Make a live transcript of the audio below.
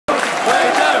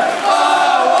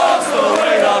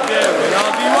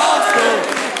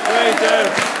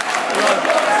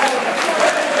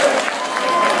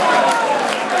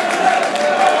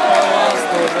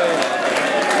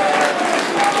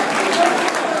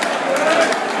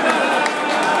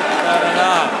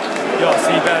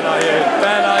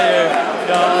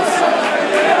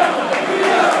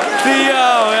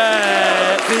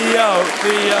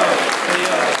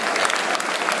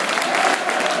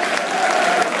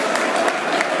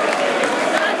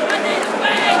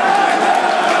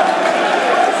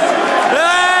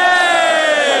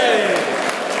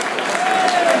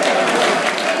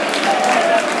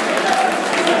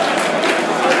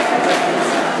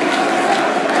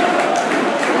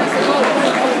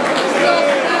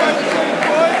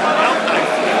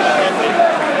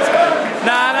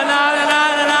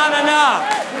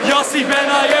Yossi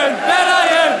Benayoun,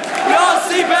 Benayoun,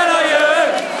 Yossi Benayoun,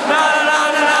 na na na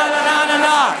na na na na na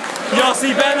na.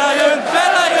 Yossi Benayoun,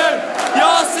 Benayoun,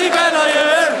 Yossi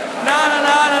Benayoun, na na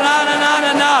na na na na na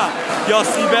na na.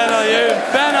 Yossi Benayoun,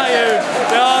 Benayoun,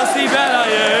 Yossi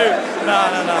Benayoun, na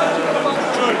na na.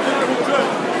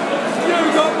 You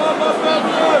got my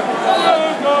Benayoun,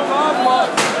 you got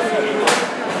my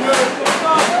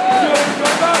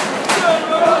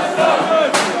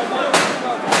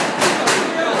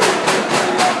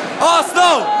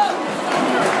Arsenal!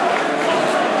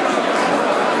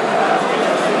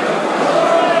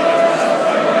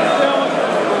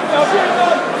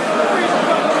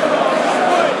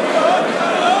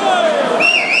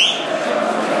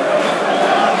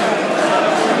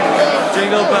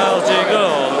 Jingle bells, jingle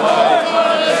all the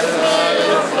way.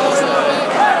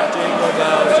 Jingle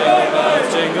bells, jingle bells,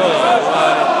 jingle all the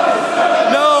way.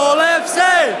 No FC,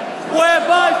 we're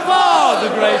by far the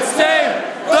greatest team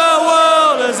the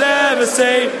world has ever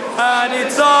seen, and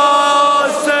it's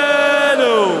Arsenal.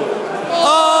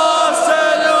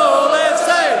 Arsenal FC,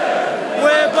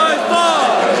 we're by far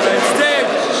the greatest team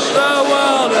the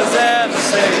world has ever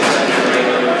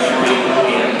seen.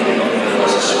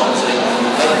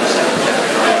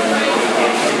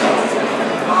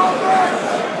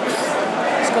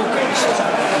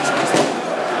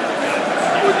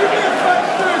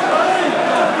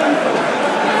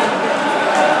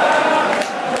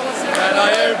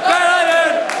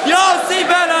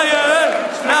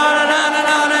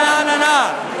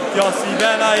 Yossi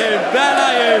Benayoun,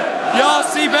 Benayoun,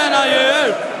 Yossi Benayoun,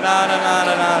 na na na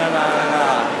na na na na na.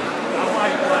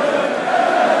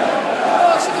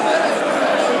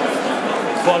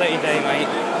 Quality day,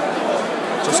 mate.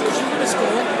 Just because you're going to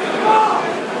score.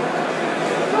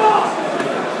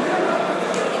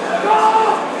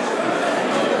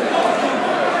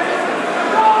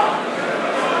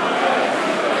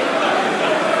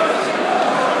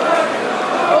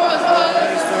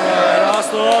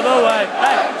 All the way,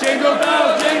 hey, jingle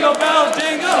bells, jingle bells,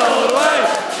 jingle all the way.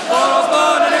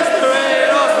 All in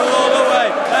history, all the way,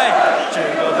 hey,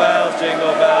 jingle bells, jingle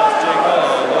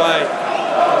all the way.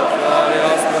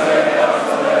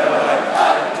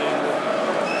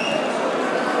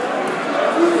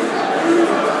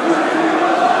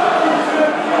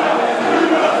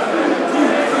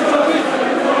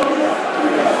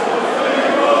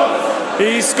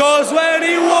 He scores when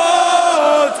he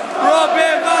wants,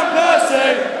 Robin van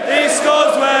Persie. He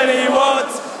scores when he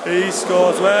wants. He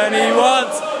scores when he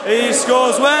wants. He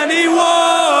scores when he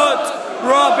wants.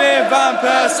 Robin van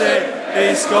Persie.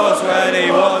 He scores when he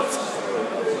wants.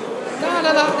 No,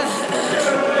 no, no.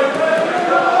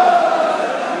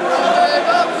 Robin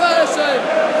van Persie.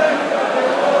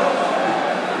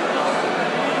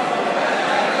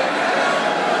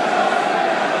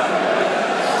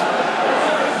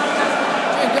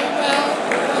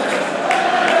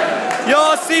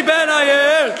 Yossi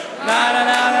Benayoun, na na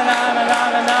na na na na na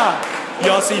na na.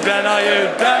 Yossi Benayoun,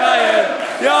 Benayoun,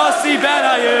 Yossi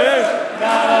Benayoun,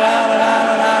 na na na na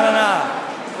na na na na.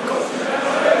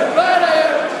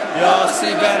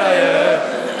 Yossi Benayoun.